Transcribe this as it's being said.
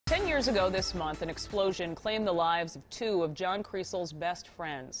10 years ago this month, an explosion claimed the lives of two of John Kriesel's best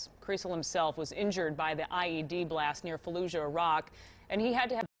friends. Kriesel himself was injured by the IED blast near Fallujah, Iraq, and he had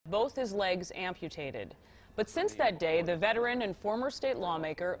to have both his legs amputated. But since that day, the veteran and former state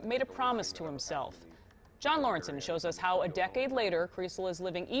lawmaker made a promise to himself. John Lauritsen shows us how a decade later, Kriesel is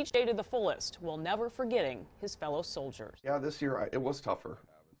living each day to the fullest while never forgetting his fellow soldiers. Yeah, this year it was tougher.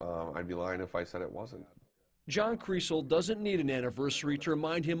 I'd be lying if I said it wasn't. John Kriesel doesn't need an anniversary to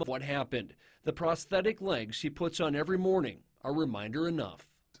remind him of what happened. The prosthetic legs he puts on every morning are reminder enough.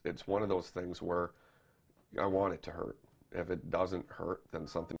 It's one of those things where I want it to hurt. If it doesn't hurt, then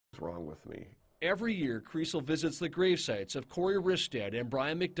something's wrong with me. Every year, Kriesel visits the gravesites of Corey Ristad and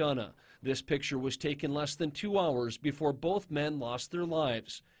Brian McDonough. This picture was taken less than 2 hours before both men lost their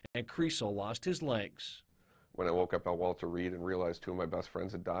lives, and Kriesel lost his legs. When I woke up at Walter Reed and realized two of my best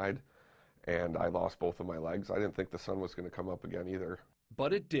friends had died, and I lost both of my legs, I didn't think the sun was going to come up again either.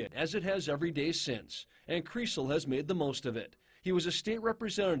 But it did, as it has every day since, and Kriesel has made the most of it. He was a state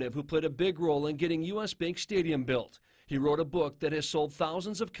representative who played a big role in getting U.S. Bank Stadium built. He wrote a book that has sold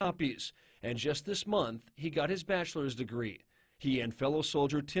thousands of copies, and just this month, he got his bachelor's degree. He and fellow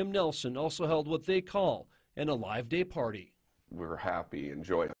soldier Tim Nelson also held what they call an Alive Day party. We were happy and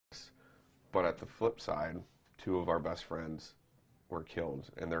joyous, but at the flip side, two of our best friends were killed,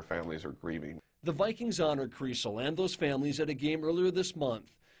 and their families are grieving. The Vikings honored Kriesel and those families at a game earlier this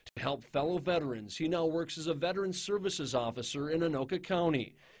month. To help fellow veterans, he now works as a Veteran Services Officer in Anoka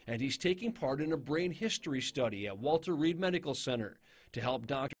County, and he's taking part in a brain history study at Walter Reed Medical Center to help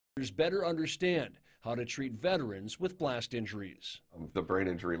doctors better understand how to treat veterans with blast injuries. The brain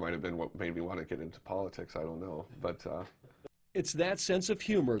injury might have been what made me want to get into politics, I don't know, but... It's that sense of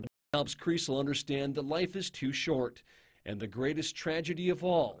humor that helps Kriesel understand that life is too short, and the greatest tragedy of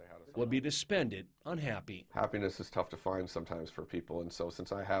all would be to spend it unhappy. Happiness is tough to find sometimes for people, and so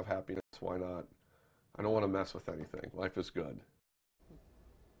since I have happiness, why not? I don't want to mess with anything. Life is good.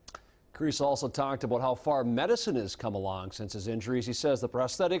 Kriesel also talked about how far medicine has come along since his injuries. He says the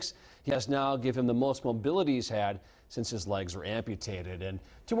prosthetics he has now give him the most mobility he's had since his legs were amputated. And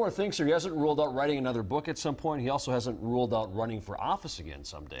two more things here. He hasn't ruled out writing another book at some point. He also hasn't ruled out running for office again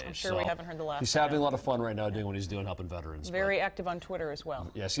someday. I'm sure we haven't heard the last. He's having a lot of fun right now doing what he's doing, helping veterans. Very active on Twitter as well.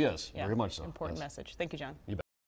 Yes, he is. Yeah, very much so. Important yes. message. Thank you, John. You bet.